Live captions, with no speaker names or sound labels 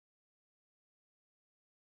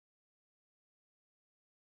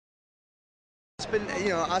been, you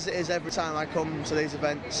know, as it is every time I come to these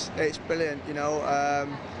events, it's brilliant, you know.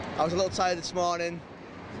 I was a little tired this morning,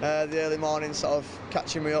 the early morning sort of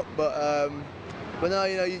catching me up, but no,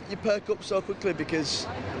 you know, you perk up so quickly because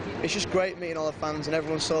it's just great meeting all the fans and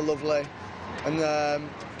everyone's so lovely, and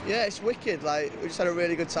yeah, it's wicked. Like, we just had a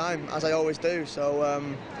really good time, as I always do. So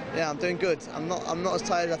yeah, I'm doing good. I'm not as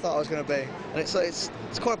tired as I thought I was going to be, and it's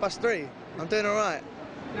 3:15. I'm doing all right.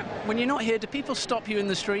 Now, when you're not here, do people stop you in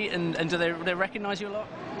the street and do they recognise you a lot?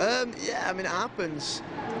 Yeah, I mean, it happens.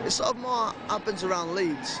 It sort of more happens around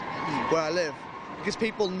Leeds, where I live, because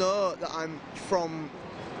people know that I'm from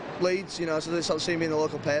Leeds, you know, so they sort of see me in the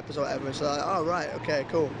local papers or whatever, so they're like, oh, right, okay,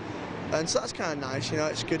 cool. And so that's kind of nice, you know,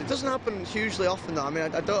 it's good. It doesn't happen hugely often, though. I mean,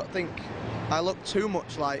 I don't think I look too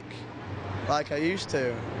much like I used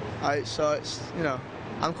to. So it's, you know,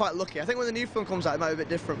 I'm quite lucky. I think when the new film comes out, it might be a bit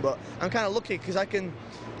different, but I'm kind of lucky because I can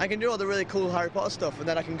do all the really cool Harry Potter stuff, and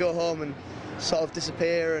then I can go home and sort of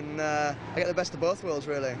disappear, and I get the best of both worlds,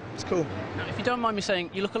 really. It's cool. Now, if you don't mind me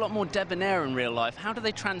saying, you look a lot more debonair in real life. How do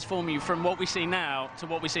they transform you from what we see now to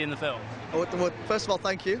what we see in the film? Well, first of all,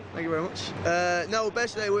 thank you very much. No,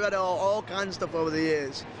 basically, we've had all kinds of stuff over the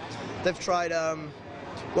years. They've tried,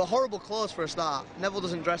 well, horrible clothes for a start. Neville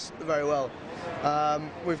doesn't dress very well.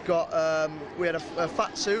 We've got, we had a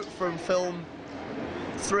fat suit from film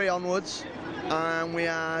 3 onwards, and we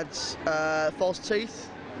had false teeth,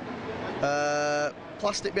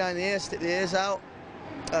 plastic behind the ears, stick the ears out,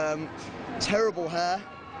 terrible hair,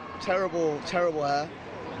 terrible hair.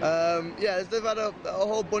 Yeah, they've had a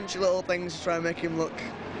whole bunch of little things to try and make him look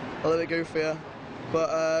a little bit goofier.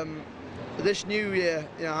 But this new year,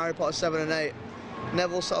 you know, Harry Potter 7 and 8,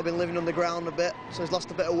 Neville's sort of been living underground a bit, so he's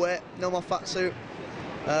lost a bit of weight, no more fat suit.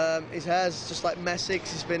 His hair's just like messy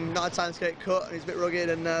because he's been not had time to get it cut, and he's a bit rugged,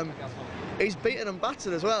 and he's beaten and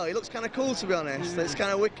battered as well. He looks kind of cool, to be honest. It's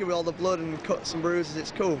kind of wicked with all the blood and cuts and bruises.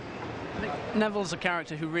 It's cool. I think Neville's a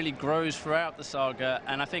character who really grows throughout the saga,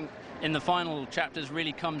 and I think in the final chapters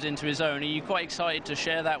really comes into his own. Are you quite excited to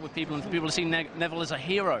share that with people and for people to see Neville as a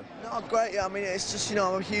hero? No, great. Yeah, I mean, it's just, you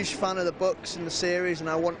know, I'm a huge fan of the books and the series, and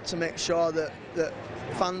I want to make sure that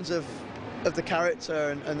fans of the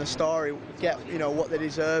character and the story get, you know, what they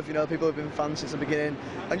deserve. You know, people who've been fans since the beginning,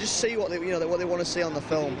 and just see what they, you know, what they want to see on the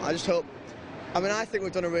film. I just hope. I mean, I think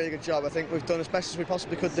we've done a really good job. I think we've done as best as we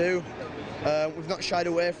possibly could do. We've not shied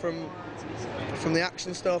away from the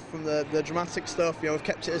action stuff, from the dramatic stuff. You know, we've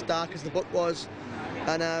kept it as dark as the book was,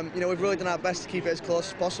 and you know, we've really done our best to keep it as close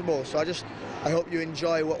as possible. So I hope you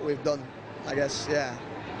enjoy what we've done, I guess. Yeah.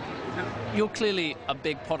 You're clearly a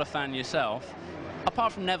big Potter fan yourself.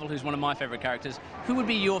 Apart from Neville, who's one of my favourite characters, who would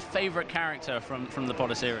be your favourite character from the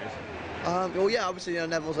Potter series? Well, yeah, obviously, you know,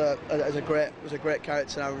 Neville's was a great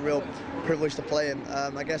character, and I'm a real privilege to play him.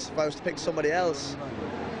 I guess if I was to pick somebody else,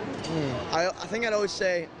 I think I'd always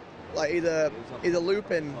say, like, either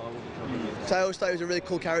Lupin, because I always thought he was a really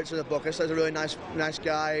cool character in the book. I thought he was a really nice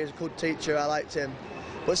guy. He was a good teacher. I liked him.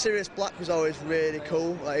 But Sirius Black was always really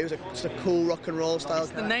cool. Like, he was just a cool rock and roll style.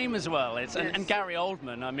 It's the name as well. It's and Gary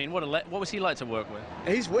Oldman. I mean, what was he like to work with?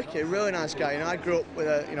 He's wicked, really nice guy. You know, I grew up with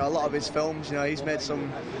a lot of his films. You know, he's made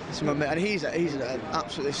some, and he's an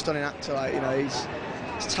absolutely stunning actor. Like, you know, he's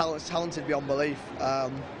talented beyond belief.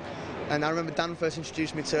 And I remember Dan first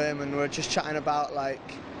introduced me to him, and we were just chatting about like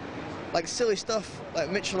silly stuff,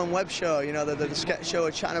 like Mitchell and Webb show. You know, the sketch show.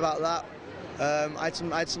 We're chatting about that. I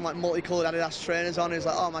had some like multicoloured Adidas trainers on. He was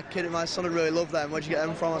like, oh, my son would really love them. Where'd you get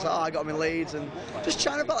them from? I was like, oh, I got them in Leeds. And just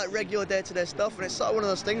chatting about like regular day-to-day stuff. And it's sort of one of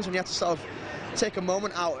those things when you have to sort of take a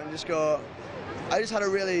moment out and just go. I just had a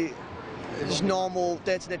really just normal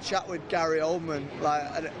day-to-day chat with Gary Oldman, like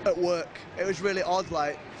at work. It was really odd,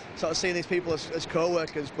 like sort of seeing these people as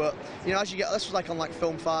co-workers. But you know, as you get, this was like on like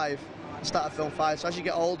film 5, start of film 5. So as you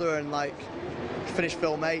get older and like finish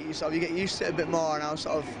film 8, you get used to it a bit more. And I was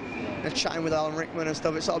sort of, you know, chatting with Alan Rickman and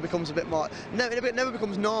stuff. It sort of becomes a bit more. It never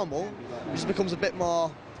becomes normal. It just becomes a bit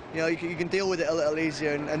more. You know, you can deal with it a little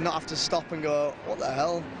easier and not have to stop and go, what the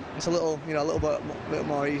hell? It's a little, you know, a little bit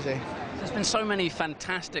more easy. There's been so many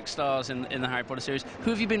fantastic stars in the Harry Potter series. Who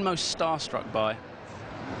have you been most starstruck by?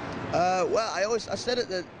 Well, I said it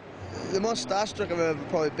that the most starstruck I've ever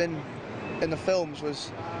probably been in the films was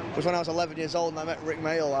when I was 11 years old and I met Rick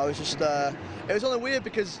Mayall. I was just, it was only weird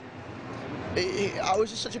because I was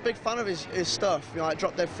just such a big fan of his stuff. You know, like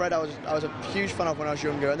Drop Dead Fred, I was a huge fan of when I was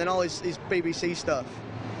younger, and then all his BBC stuff.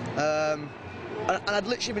 And I'd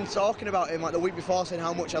literally been talking about him like the week before, saying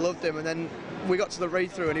how much I loved him, and then we got to the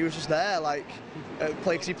read-through and he was just there, like,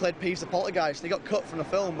 because he played Peeves the Poltergeist. He got cut from the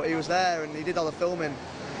film, but he was there and he did all the filming.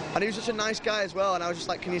 And he was such a nice guy as well, and I was just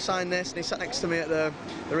like, can you sign this? And he sat next to me at the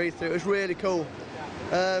read-through. It was really cool.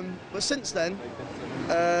 But since then,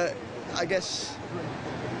 I guess,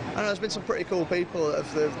 I don't know, there's been some pretty cool people that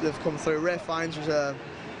have come through. Ray Fiennes was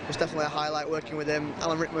definitely a highlight working with him.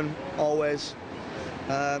 Alan Rickman, always.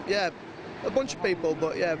 Yeah, a bunch of people,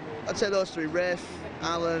 but yeah, I'd say those three: Rafe,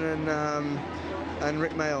 Alan, and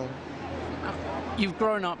Rick Mayall. You've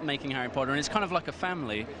grown up making Harry Potter, and it's kind of like a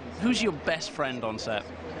family. Who's your best friend on set?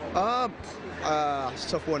 It's a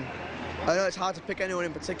tough one. I know it's hard to pick anyone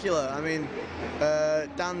in particular. I mean,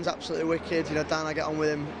 Dan's absolutely wicked. You know, Dan, I get on with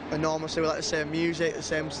him enormously. We like the same music, the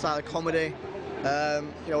same style of comedy. You know,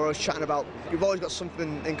 we're always chatting about. We've always got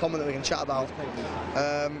something in common that we can chat about.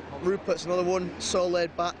 Rupert's another one. So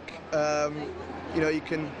laid back. You know, you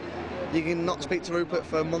can not speak to Rupert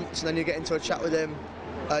for months, and then you get into a chat with him,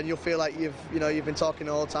 and you'll feel like you've been talking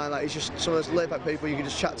the whole time. Like, he's just some of those laid back people you can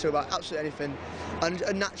just chat to about absolutely anything, and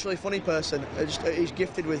a naturally funny person. He's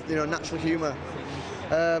gifted with, you know, natural humour.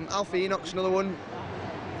 Alfie Enoch's another one.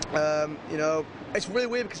 You know, it's really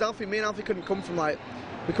weird because me and Alfie couldn't come from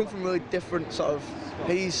we come from really different sort of.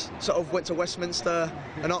 He's sort of went to Westminster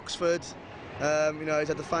and Oxford. You know, he's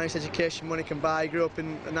had the finest education money can buy. He grew up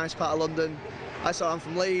in a nice part of London. I'm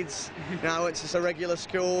from Leeds. You know, I went to a regular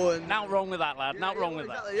school. And not wrong with that, lad. Not wrong with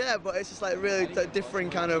exactly, that. Yeah, but it's just like really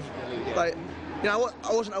different kind of, like, you know,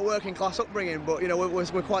 I wasn't a working class upbringing, but you know,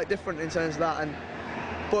 we're quite different in terms of that.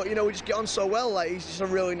 But you know, we just get on so well. Like, he's just a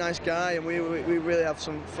really nice guy, and we really have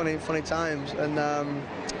some funny times. And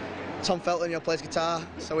Tom Felton, you know, plays guitar,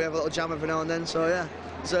 so we have a little jam every now and then. So yeah,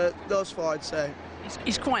 so those four, I'd say.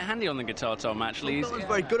 He's quite handy on the guitar, Tom, actually. He's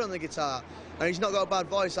very good on the guitar, and he's not got a bad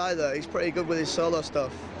voice either. He's pretty good with his solo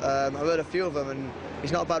stuff. I've heard a few of them, and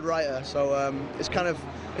he's not a bad writer. So it's kind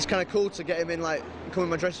of cool to get him in, like, come in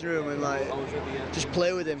my dressing room and like just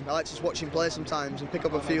play with him. I like to just watch him play sometimes and pick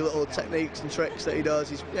up a few little techniques and tricks that he does.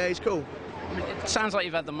 He's cool. I mean, it sounds like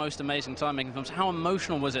you've had the most amazing time making films. How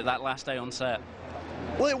emotional was it that last day on set?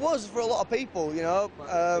 Well, it was for a lot of people, you know.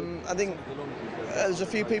 I think there's a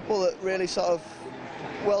few people that really sort of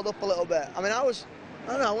welled up a little bit. I mean, I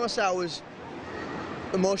don't know, I want to say I was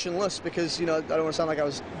emotionless because, you know, I don't want to sound like I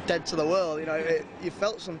was dead to the world, you know, you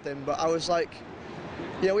felt something, but I was like,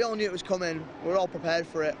 you know, we all knew it was coming, we were all prepared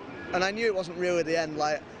for it, and I knew it wasn't really the end.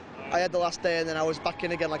 Like, I had the last day and then I was back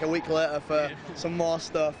in again like a week later for some more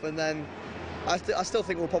stuff, and then I still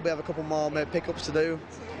think we'll probably have a couple more maybe pickups to do.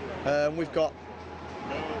 We've got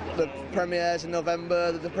the premieres in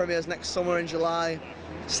November, the premieres next summer in July.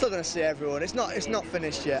 Still going to see everyone. It's not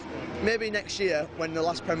finished yet. Maybe next year when the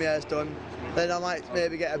last premiere is done, then I might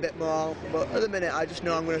maybe get a bit more. But at the minute, I just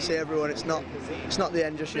know I'm going to see everyone. It's not the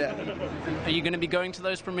end just yet. Are you going to be going to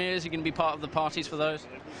those premieres? Are you going to be part of the parties for those?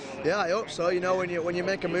 Yeah, I hope so. You know, when you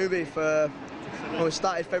make a movie we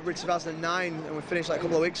started February 2009 and we finished like a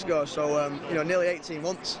couple of weeks ago. So you know, nearly 18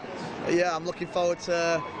 months. Yeah, I'm looking forward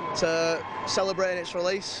to celebrating its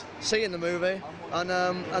release, seeing the movie, and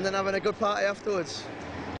then having a good party afterwards.